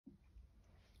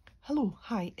Hello,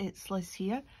 hi, it's Liz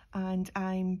here, and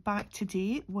I'm back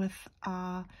today with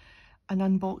an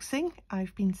unboxing.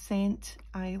 I've been sent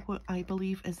what I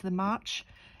believe is the March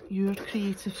Your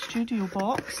Creative Studio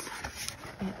box.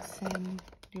 It's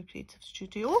Your Creative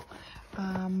Studio.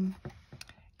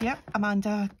 Yep,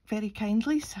 Amanda very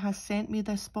kindly has sent me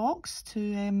this box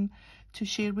to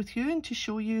share with you and to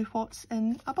show you what's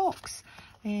in a box.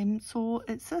 So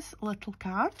it's this little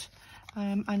card.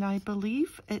 And I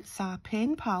believe it's a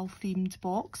pen pal themed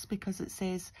box because it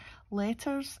says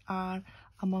letters are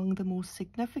among the most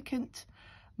significant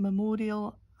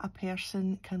memorial a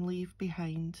person can leave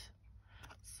behind.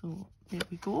 So there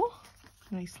we go,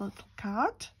 nice little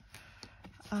card,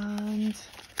 and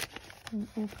we'll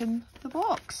open the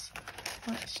box.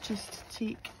 Let's just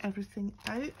take everything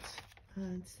out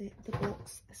and set the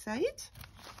box aside.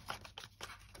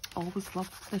 Always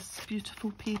love this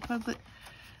beautiful paper that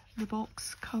the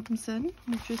box comes in.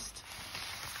 We'll just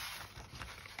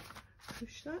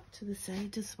push that to the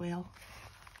side as well.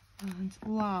 And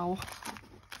wow,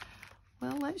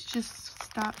 well, let's just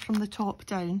start from the top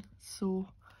down. So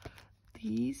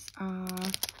these are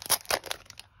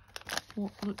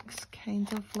what looks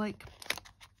kind of like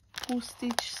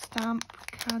postage stamp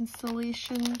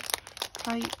cancellation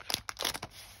type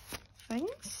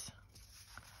things.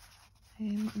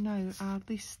 Now, are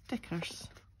they stickers?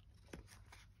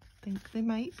 I think they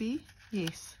might be.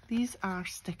 Yes, these are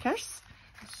stickers.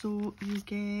 So you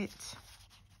get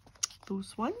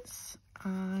those ones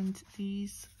and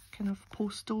these kind of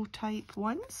postal type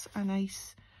ones, a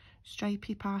nice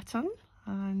stripy pattern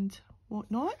and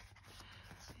whatnot.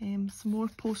 Some more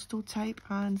postal type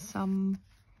and some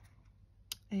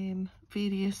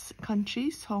various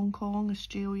countries: Hong Kong,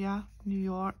 Australia, New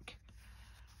York.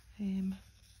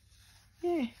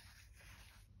 Yeah,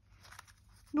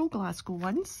 no Glasgow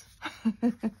ones.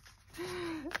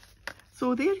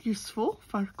 So they're useful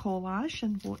for collage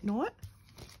and whatnot.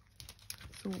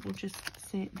 So we'll just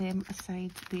set them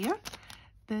aside there.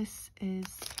 This is,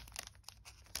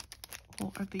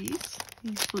 what are these?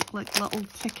 These look like little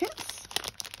tickets.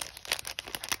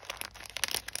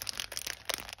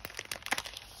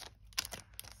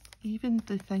 Even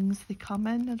the things they come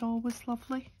in are always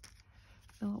lovely,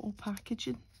 the little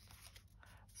packaging.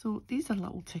 So these are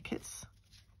little tickets.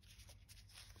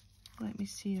 Let me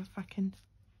see if I can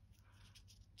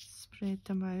spread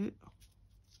them out.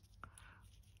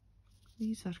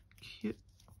 These are cute,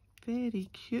 very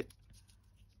cute,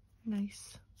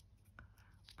 nice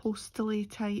postally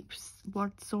types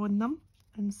words on them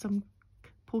and some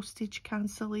postage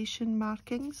cancellation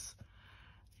markings.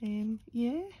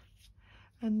 Yeah,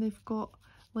 and they've got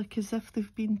like as if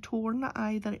they've been torn at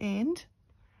either end.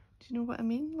 Do you know what I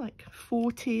mean? Like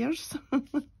faux tears.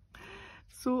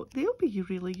 So they'll be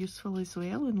really useful as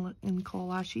well in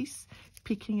collages,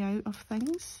 peeking out of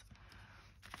things.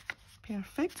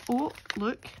 Perfect. Oh,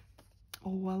 look.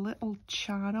 Oh, a little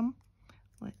charm.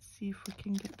 Let's see if we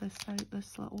can get this out,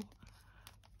 this little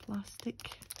plastic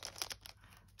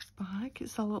bag.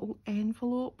 It's a little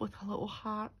envelope with a little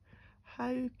heart.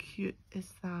 How cute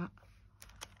is that?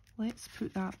 Let's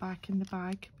put that back in the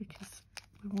bag because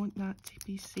we want that to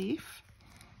be safe.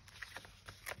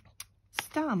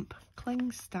 Stamp, cling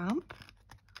stamp.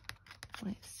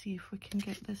 Let's see if we can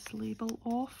get this label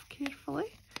off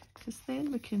carefully, because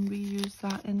then we can reuse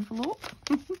that envelope.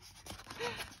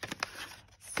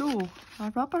 So,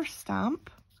 a rubber stamp,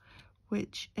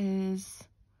 which is,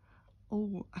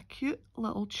 oh, a cute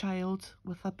little child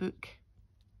with a book.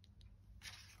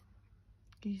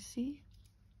 Do you see?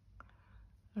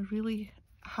 A really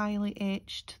highly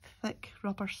etched, thick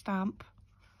rubber stamp.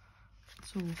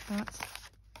 So that's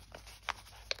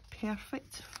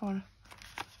perfect for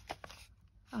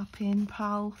a pen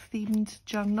pal themed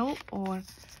journal or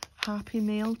happy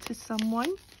mail to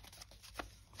someone.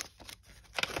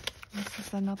 This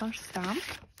is another stamp.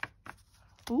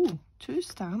 Oh, two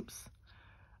stamps.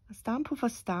 A stamp of a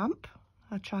stamp,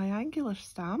 a triangular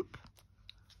stamp.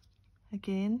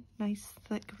 Again, nice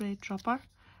thick red rubber.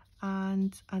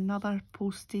 And another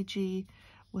postagey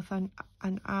with an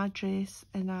address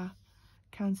in a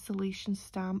cancellation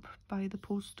stamp by the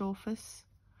post office.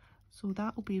 So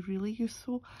that will be really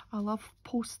useful. I love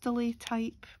postally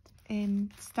type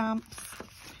stamps.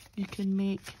 You can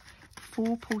make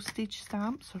faux postage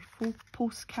stamps or faux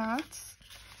postcards.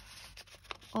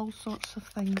 All sorts of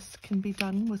things can be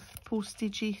done with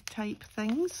postagey type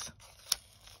things.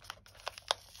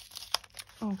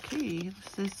 Okay,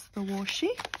 this is the washi.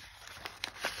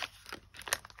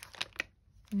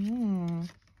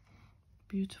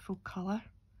 Beautiful colour.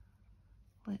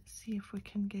 Let's see if we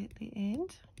can get the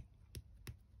end.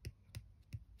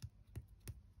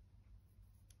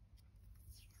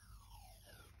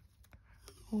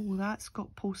 Oh, that's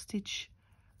got postage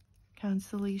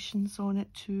cancellations on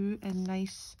it too, and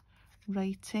nice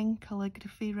writing,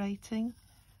 calligraphy writing.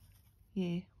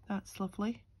 Yeah, that's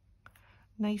lovely.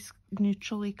 Nice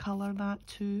neutrally colour that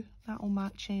too. That'll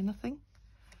match anything.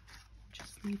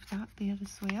 Just leave that there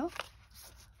as well.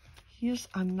 Here's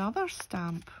another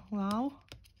stamp. Wow.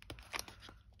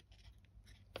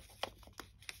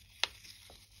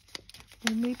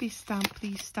 We'll maybe stamp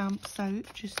these stamps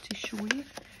out just to show you,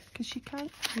 because you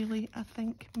can't really, I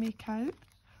think, make out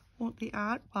what they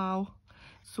are. Wow.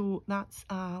 So that's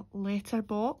a letter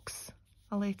box,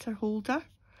 a letter holder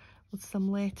with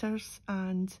some letters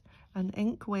and an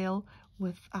inkwell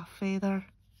with a feather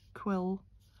quill.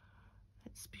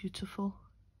 It's beautiful.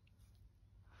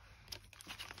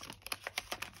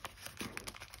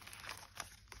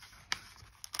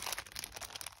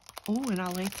 Oh, and a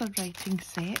letter writing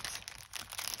set.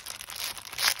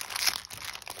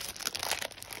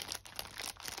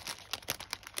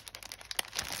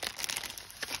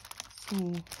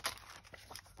 So,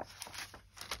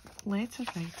 letter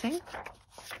writing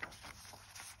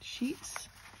sheets,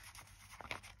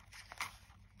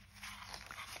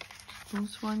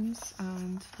 those ones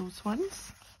and those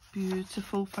ones,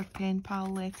 beautiful for pen pal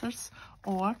letters,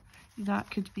 or that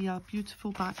could be a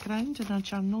beautiful background in a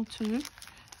journal too,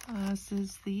 as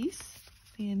is these,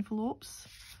 the envelopes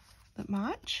that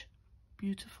match,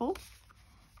 beautiful.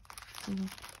 So,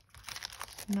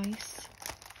 nice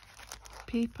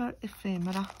paper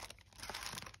ephemera,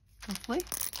 lovely.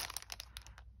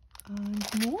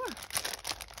 And more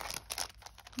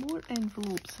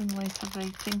envelopes and letter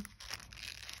writing,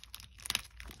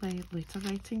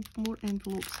 more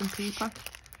envelopes and paper.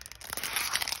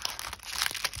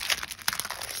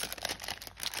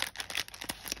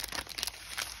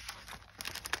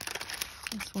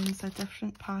 This one's a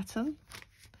different pattern.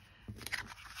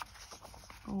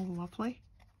 Oh, lovely.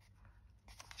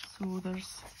 So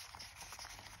there's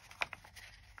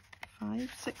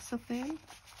 6 of them.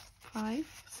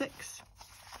 6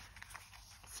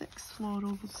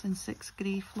 florals and 6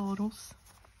 grey florals.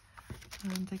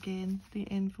 And again, the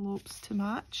envelopes to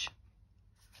match.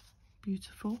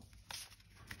 Beautiful.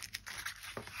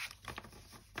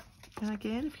 And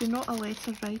again, if you're not a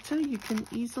letter writer, you can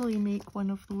easily make one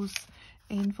of those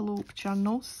envelope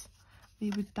journals.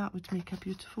 That would make a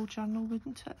beautiful journal,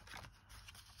 wouldn't it?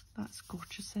 That's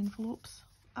gorgeous envelopes,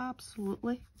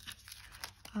 absolutely.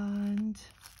 And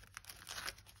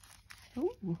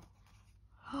oh,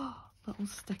 little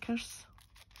stickers,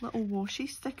 little washi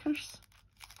stickers,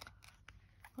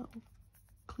 little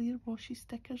clear washi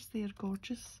stickers. They're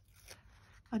gorgeous.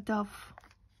 A dove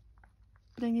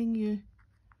bringing you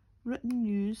written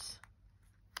news.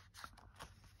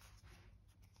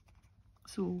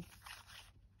 So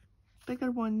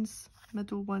bigger ones,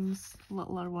 middle ones,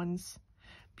 littler ones.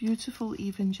 Beautiful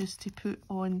even just to put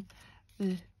on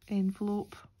the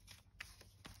envelope.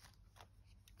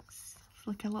 It's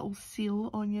like a little seal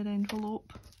on your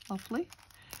envelope. Lovely.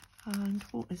 And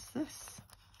what is this?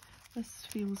 This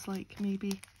feels like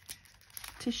maybe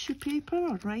tissue paper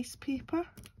or rice paper.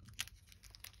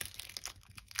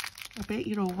 I bet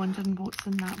you're all wondering what's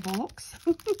in that box.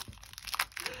 Let's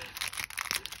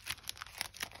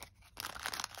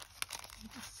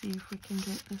see if we can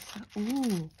get this out.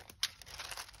 Oh,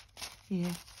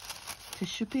 yeah,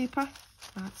 tissue paper.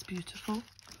 That's beautiful.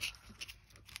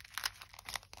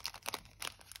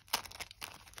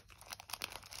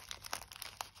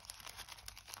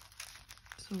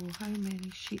 So how many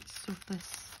sheets of this?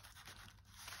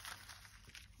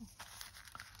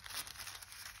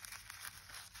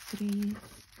 3,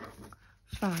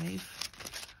 5.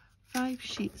 5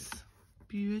 sheets.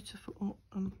 Beautiful.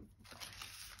 Oh,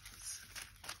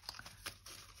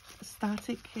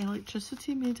 static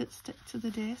electricity made it stick to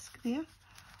the desk there.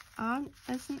 And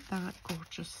isn't that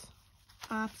gorgeous?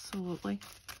 Absolutely.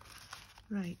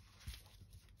 Right.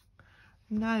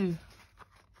 Now,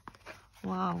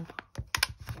 wow.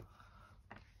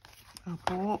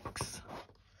 A box.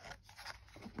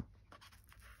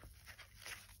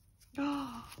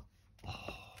 Oh,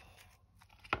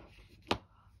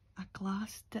 a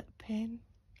glass dip pen.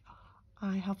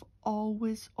 I have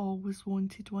always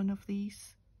wanted one of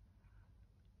these.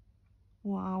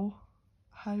 Wow,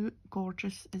 how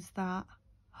gorgeous is that?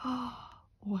 Oh,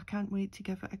 I can't wait to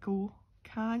give it a go.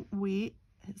 Can't wait.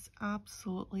 It's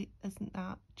absolutely, isn't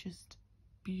that just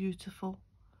beautiful?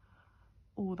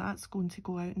 Oh, that's going to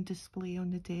go out and display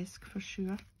on the desk for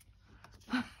sure.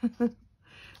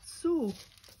 So,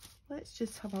 let's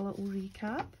just have a little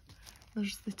recap.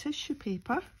 There's the tissue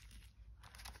paper.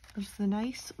 There's the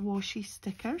nice washi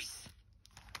stickers.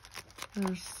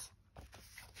 There's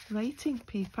writing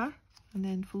paper and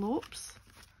envelopes.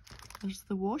 There's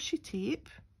the washi tape.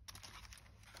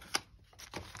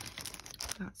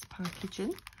 That's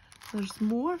packaging. There's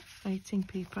more writing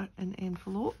paper and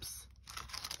envelopes.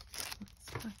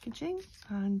 That's packaging.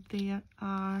 And there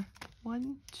are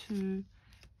 1, 2,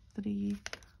 3,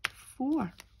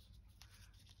 4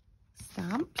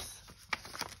 stamps.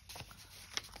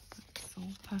 That's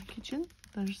all packaging.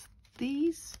 There's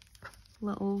these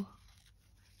little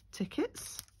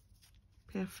tickets.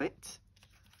 Perfect.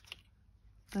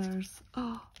 There's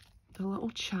the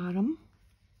little charm.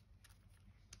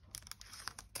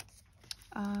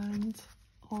 And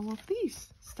all of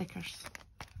these stickers.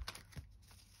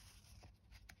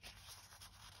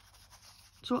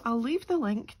 So I'll leave the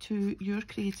link to your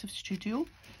creative studio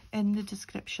in the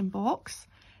description box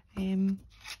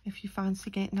if you fancy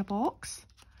getting a box.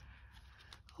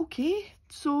 Okay,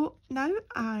 so now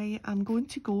I am going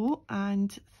to go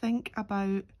and think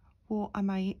about what I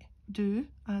might do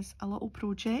as a little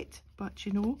project, but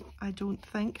you know, I don't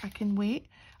think I can wait.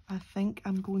 I think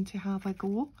I'm going to have a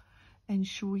go and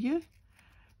show you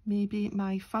maybe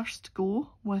my first go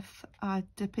with a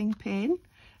dipping pen,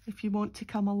 if you want to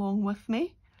come along with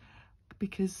me,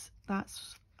 because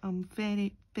I'm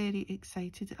very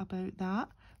excited about that.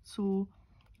 So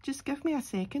just give me a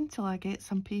second till I get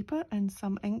some paper and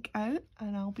some ink out,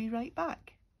 and I'll be right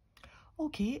back.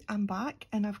 Okay, I'm back,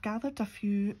 and I've gathered a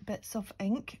few bits of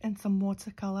ink and some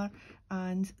watercolour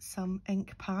and some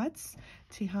ink pads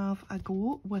to have a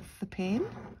go with the pen.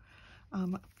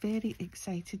 I'm very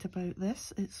excited about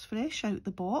this. It's fresh out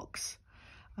the box,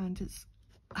 and it's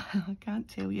I can't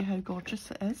tell you how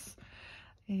gorgeous it is.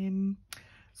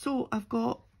 So I've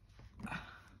got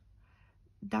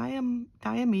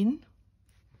diamine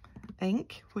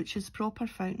ink, which is proper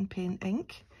fountain pen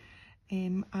ink.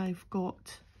 I've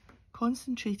got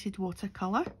concentrated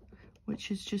watercolour,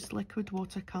 which is just liquid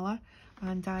watercolour,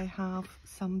 and I have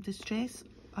some distress.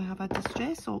 I have a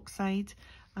distress oxide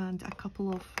and a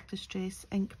couple of distress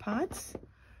ink pads.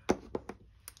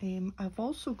 I've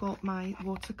also got my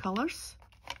watercolours,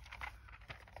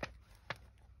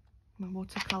 my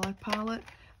watercolour palette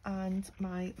and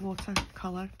my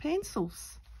watercolour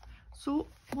pencils. So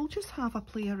we'll just have a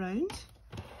play around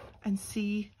and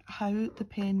see how the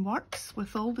pen works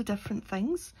with all the different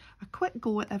things. A quick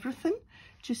go at everything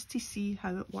just to see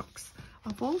how it works.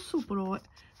 I've also brought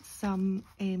some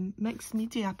mixed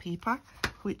media paper,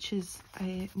 which is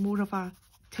more of a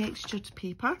textured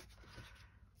paper.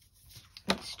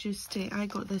 It's just, I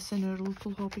got this in our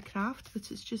local hobby craft,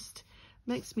 but it's just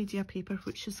mixed media paper,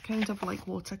 which is kind of like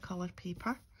watercolour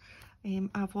paper.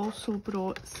 I've also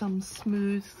brought some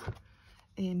smooth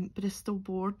Bristol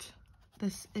board.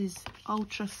 This is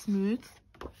ultra smooth.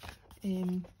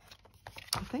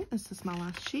 I think this is my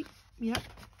last sheet. Yep.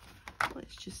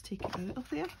 Let's just take it out of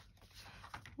there.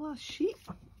 Last sheet.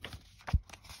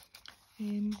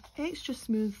 Extra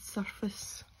smooth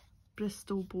surface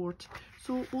Bristol board.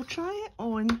 So we'll try it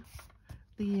on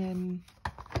the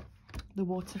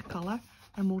watercolour,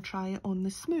 and we'll try it on the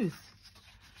smooth.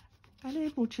 And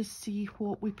then we'll just see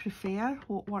what we prefer,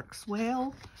 what works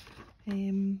well.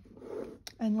 And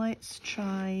let's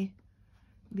try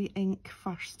the ink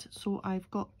first. So I've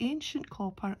got Ancient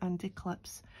Copper and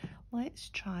Eclipse. Let's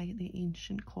try the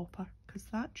Ancient Copper, because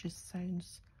that just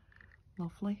sounds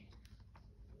lovely.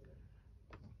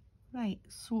 Right,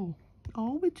 so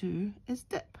all we do is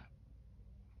dip.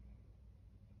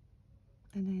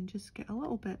 And then just get a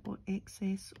little bit of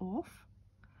excess off.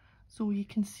 So you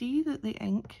can see that the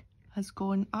ink has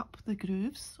gone up the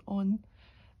grooves on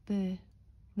the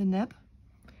nib.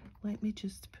 Let me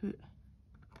just put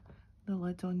the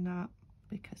lid on that,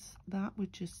 because that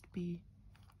would just be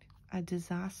a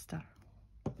disaster.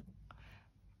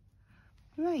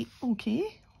 Right,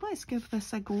 okay, let's give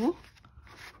this a go.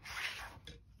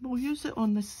 We'll use it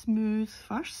on the smooth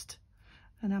first,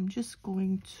 and I'm just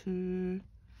going to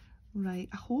I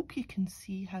hope you can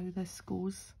see how this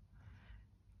goes.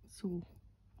 So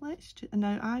let's just,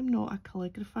 now I'm not a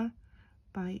calligrapher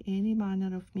by any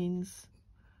manner of means,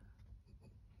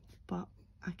 but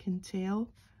I can tell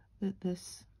that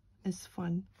this is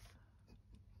fun.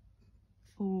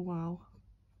 Oh wow.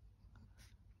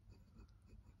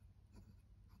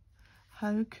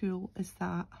 How cool is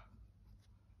that?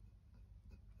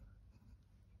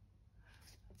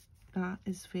 That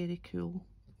is very cool.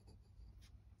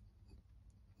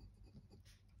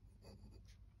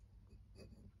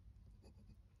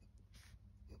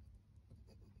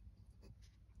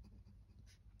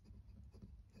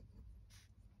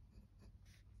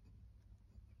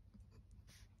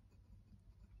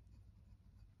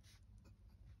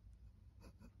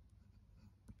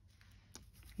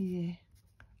 Yeah,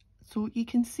 So you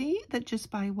can see that just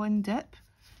by one dip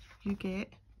you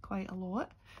get quite a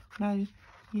lot. Now,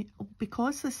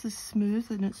 because this is smooth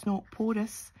and it's not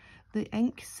porous, the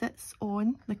ink sits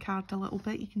on the card a little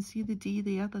bit. You can see the D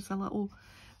there, there's a little,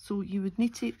 so you would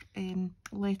need to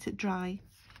let it dry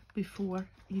before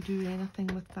you do anything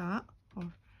with that, or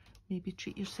maybe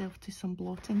treat yourself to some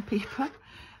blotting paper. I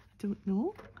don't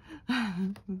know.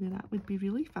 Maybe that would be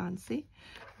really fancy.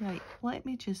 Right, let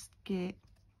me just get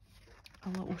a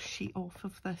little sheet off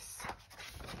of this.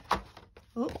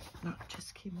 Oh, that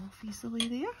just came off easily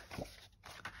there.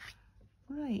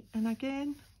 Right, and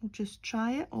again, we'll just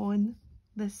try it on.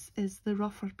 This is the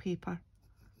rougher paper,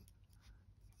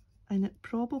 and it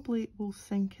probably will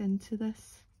sink into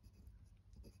this.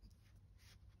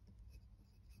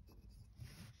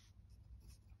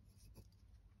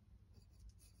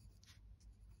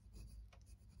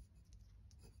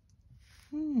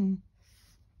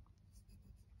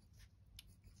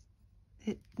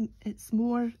 It's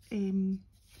more,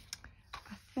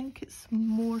 I think it's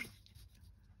more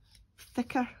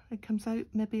thicker. It comes out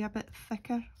maybe a bit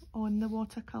thicker on the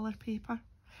watercolour paper.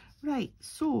 Right,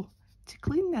 so to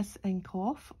clean this ink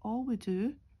off, all we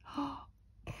do, how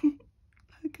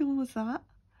cool was that,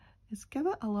 is give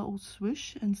it a little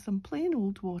swoosh in some plain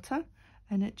old water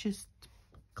and it just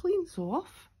cleans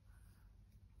off.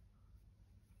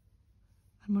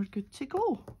 And we're good to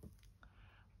go.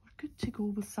 We're good to go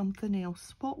with something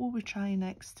else. What will we try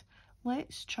next?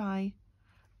 Let's try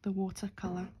the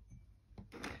watercolour.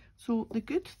 So the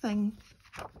good thing,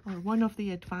 or one of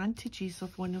the advantages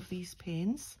of one of these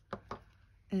pens,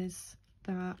 is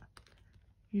that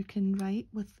you can write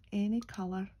with any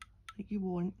colour that you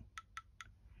want,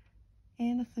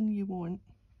 anything you want.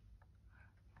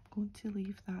 I'm going to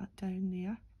leave that down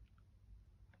there.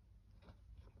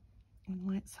 And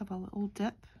let's have a little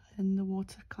dip in the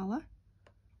watercolour.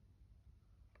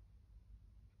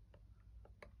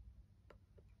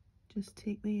 Just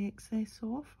take the excess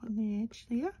off on the edge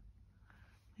there.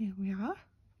 There we are.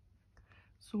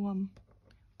 So I'm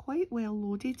quite well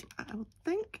loaded. I would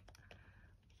think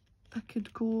I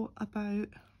could go about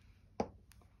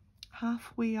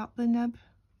halfway up the nib.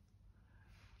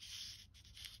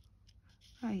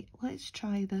 Right, let's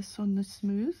try this on the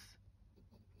smooth.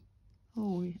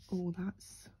 Oh,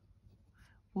 that's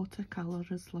watercolour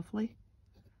is lovely.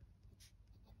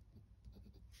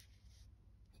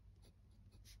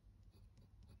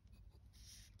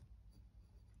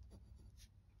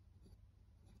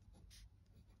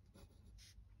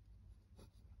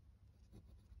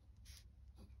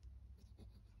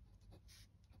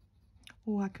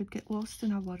 Oh, I could get lost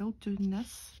in a world doing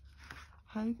this.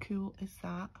 How cool is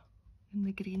that in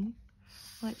the green?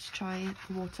 Let's try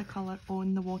the watercolour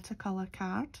on the watercolour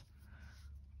card.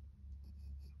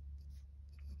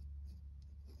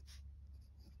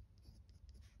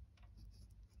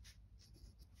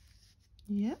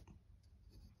 Yep.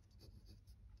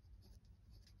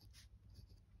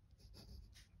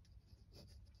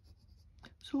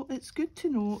 So it's good to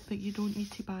know that you don't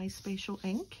need to buy special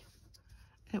ink.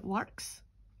 It works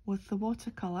with the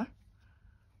watercolour.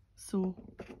 So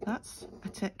that's a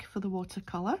tick for the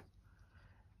watercolour.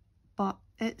 But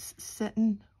it's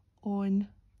sitting on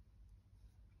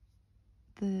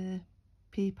the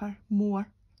paper more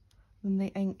than the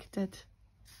ink did.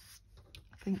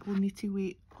 I think we'll need to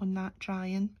wait on that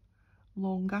drying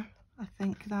longer. I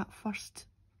think that first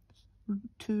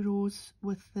 2 rows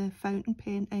with the fountain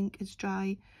pen ink is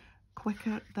dry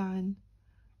quicker than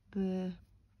the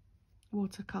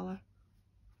watercolour.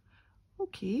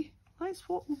 Okay,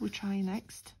 what will we try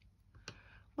next?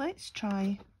 Let's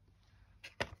try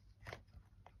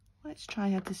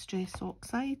a distress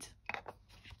oxide.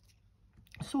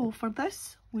 So for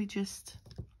this, we just,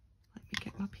 let me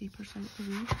get my papers out of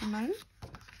the way for now.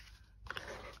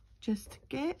 Just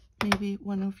get maybe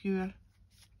one of your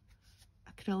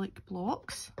acrylic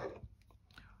blocks,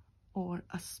 or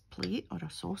a plate or a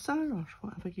saucer or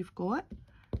whatever you've got,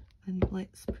 and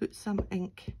let's put some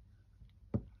ink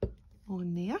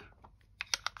on there.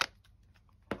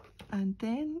 And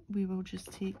then we will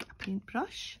just take a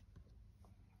paintbrush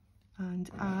and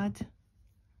add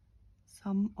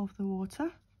some of the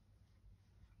water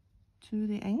to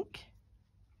the ink.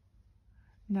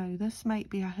 Now this might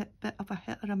be a bit of a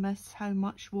hit or a miss. How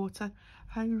much water,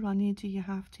 how runny do you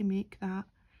have to make that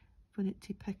for it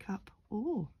to pick up?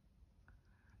 Oh,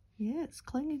 yeah, it's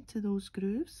clinging to those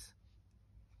grooves.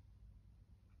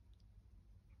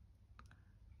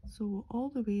 So all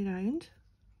the way around,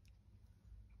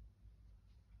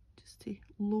 just to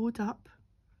load up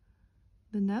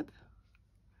the nib.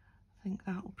 I think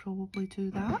that will probably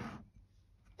do that.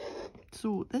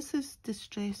 So this is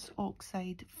Distress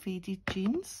Oxide Faded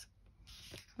Jeans.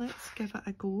 Let's give it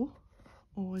a go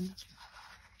on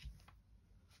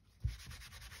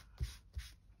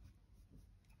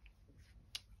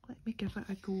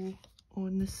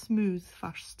the smooth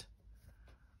first.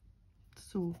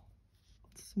 So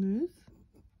smooth.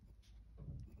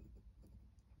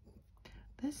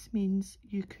 This means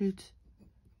you could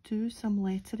do some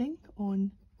lettering on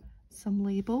some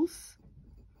labels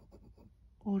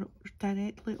or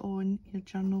directly on your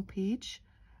journal page,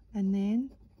 and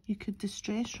then you could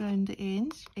distress around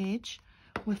the edge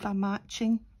with a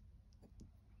matching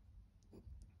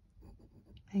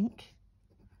ink,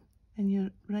 and your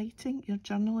writing, your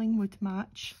journaling would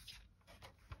match.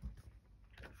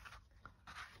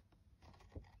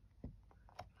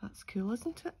 That's cool,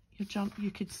 isn't it?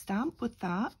 You could stamp with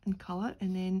that and colour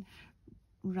and then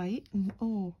write, and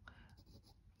oh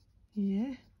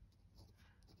yeah,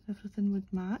 everything would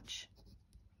match.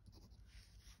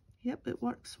 Yep, it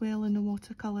works well in the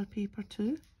watercolour paper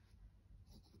too.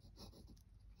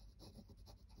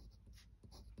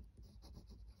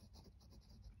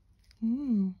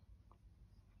 And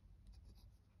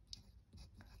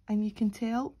you can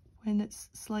tell when it's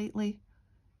slightly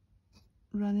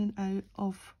running out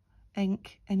of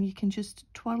ink, and you can just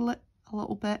twirl it a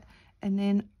little bit, and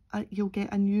then you'll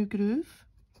get a new groove.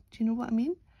 Do you know what I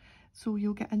mean? So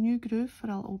you'll get a new groove for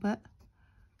a little bit.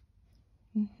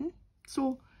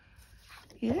 So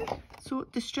yeah, so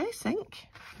distress ink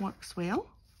works well.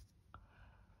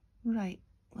 Right,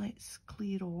 let's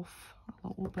clear off a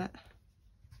little bit.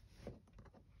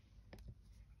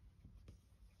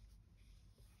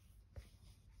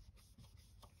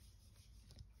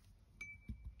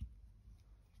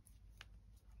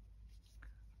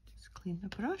 Clean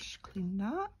the brush, clean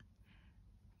that,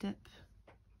 dip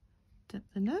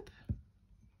the nib.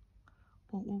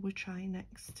 What will we try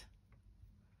next?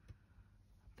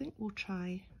 I think we'll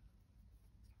try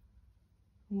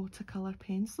watercolour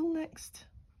pencil next.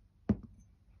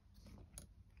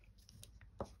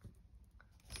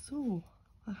 So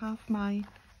I have my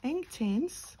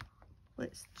Inktense.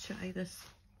 Let's try this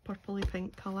purpley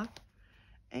pink colour.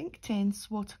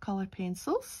 Inktense watercolour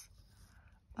pencils.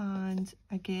 And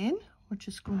again, we're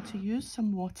just going to use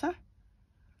some water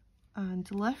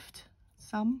and lift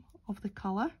some of the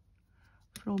colour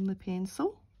from the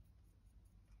pencil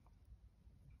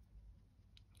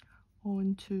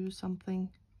onto something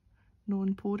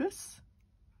non-porous,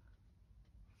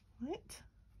 right?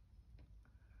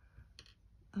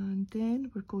 And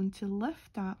then we're going to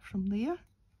lift that from there.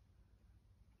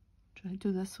 Try to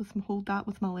do this with, hold that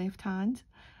with my left hand.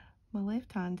 My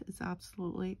left hand is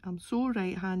absolutely, I'm so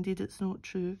right-handed, it's not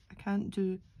true. I can't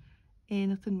do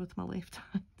anything with my left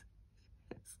hand.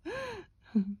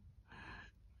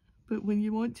 But when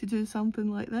you want to do something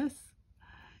like this,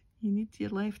 you need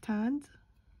your left hand.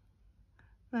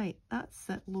 Right, that's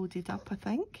it loaded up, I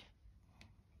think.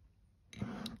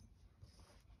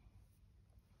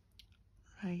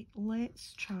 Right,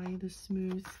 let's try the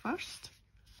smooth first.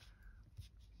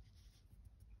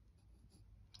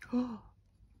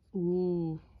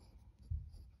 Oh,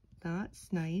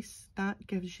 that's nice. That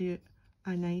gives you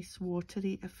a nice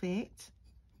watery effect.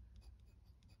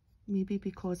 Maybe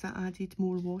because I added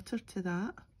more water to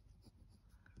that.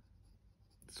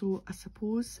 So I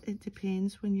suppose it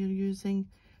depends when you're using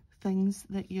things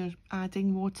that you're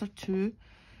adding water to,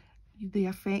 the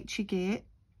effect you get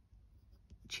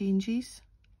changes.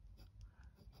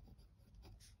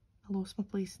 I lost my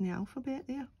place in the alphabet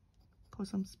there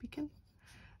because I'm speaking.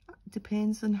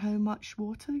 Depends on how much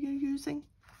water you're using.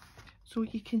 So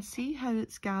you can see how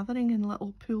it's gathering in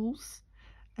little pools,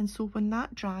 and so when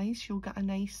that dries you'll get a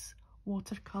nice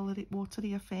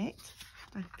watery effect,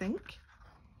 I think.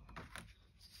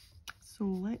 So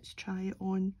let's try it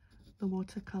on the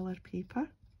watercolour paper.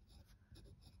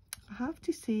 I have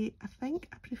to say, I think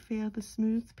I prefer the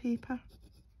smooth paper.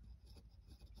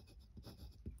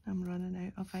 I'm running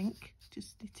out of ink,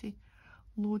 just need to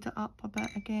load it up a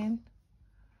bit again.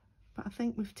 But I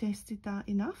think we've tested that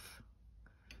enough.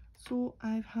 So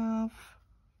I have,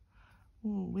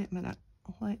 oh wait a minute,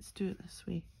 let's do it this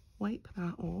way. Wipe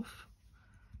that off,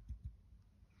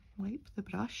 wipe the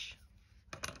brush,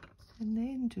 and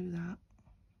then do that.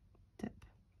 Dip.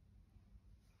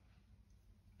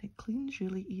 It cleans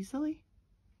really easily.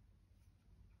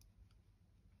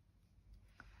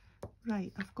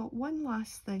 Right, I've got one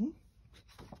last thing.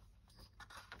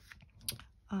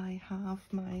 I have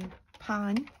my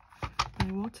pan,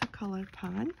 my watercolour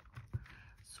pan.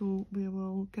 So we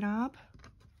will grab,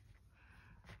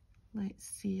 let's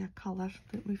see, a colour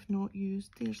that we've not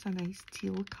used. There's a nice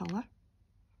teal colour.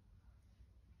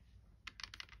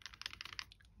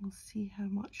 We'll see how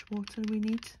much water we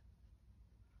need.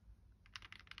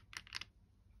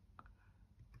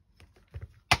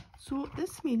 So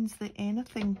this means that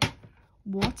anything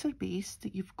water-based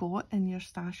that you've got in your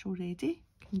stash already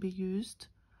can be used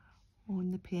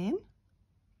on the pen.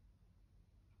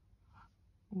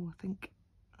 Oh, I think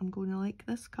I'm going to like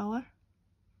this colour.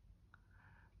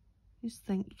 Just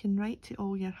think you can write to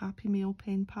all your Happy Mail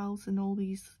pen pals in all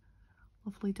these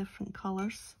lovely different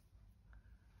colours.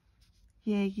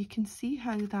 Yeah, you can see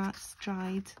how that's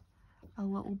dried a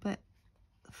little bit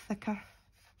thicker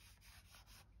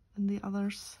than the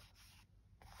others.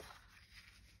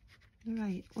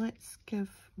 Right, let's give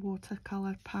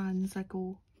watercolour pans a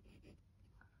go.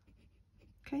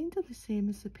 Kind of the same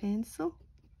as the pencil.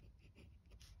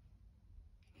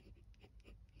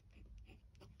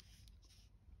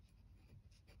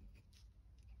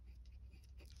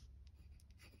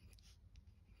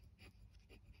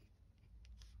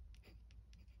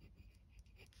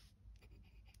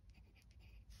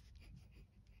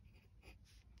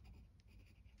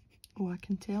 Oh, I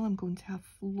can tell I'm going to have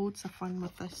loads of fun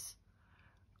with this.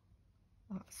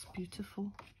 That's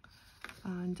beautiful.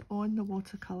 And on the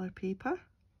watercolour paper,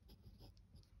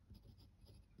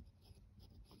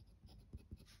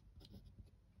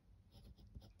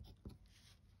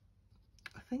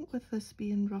 I think with this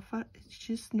being rougher, it's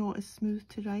just not as smooth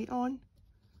to write on.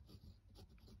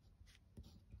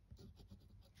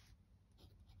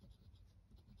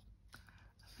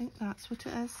 I think that's what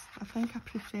it is. I think I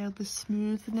prefer the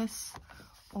smoothness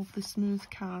of the smooth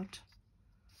card.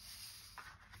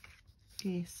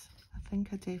 Yes, I think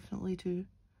I definitely do.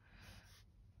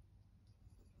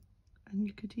 And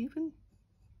you could even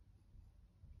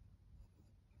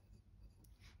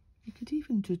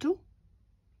doodle.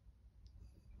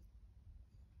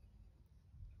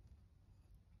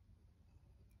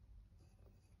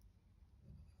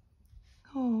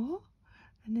 Oh,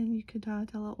 and then you could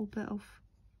add a little bit of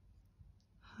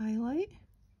highlight.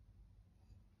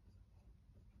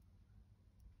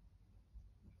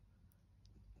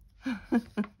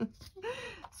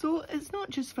 So it's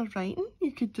not just for writing,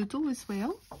 you could doodle as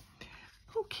well.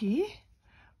 Okay,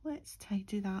 let's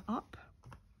tidy that up.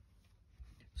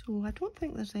 So I don't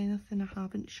think there's anything I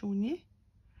haven't shown you.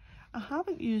 I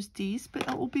haven't used these, but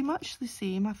it will be much the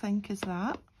same, I think, as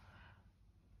that.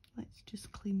 Let's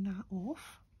just clean that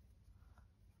off.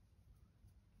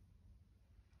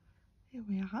 There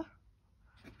we are.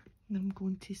 And I'm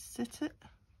going to sit it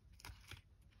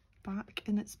back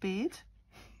in its bed.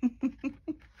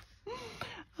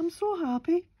 I'm so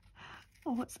happy.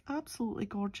 Oh, it's absolutely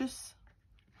gorgeous.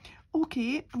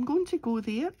 Okay, I'm going to go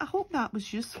there. I hope that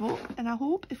was useful, and I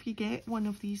hope if you get one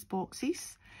of these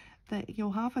boxes that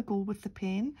you'll have a go with the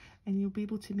pen and you'll be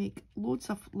able to make loads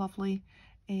of lovely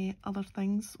other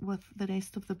things with the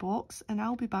rest of the box. And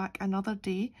I'll be back another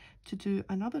day to do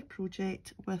another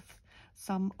project with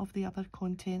some of the other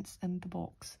contents in the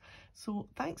box. So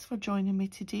thanks for joining me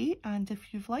today, and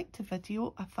if you've liked the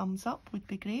video, a thumbs up would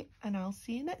be great, and I'll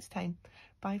see you next time.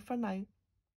 Bye for now.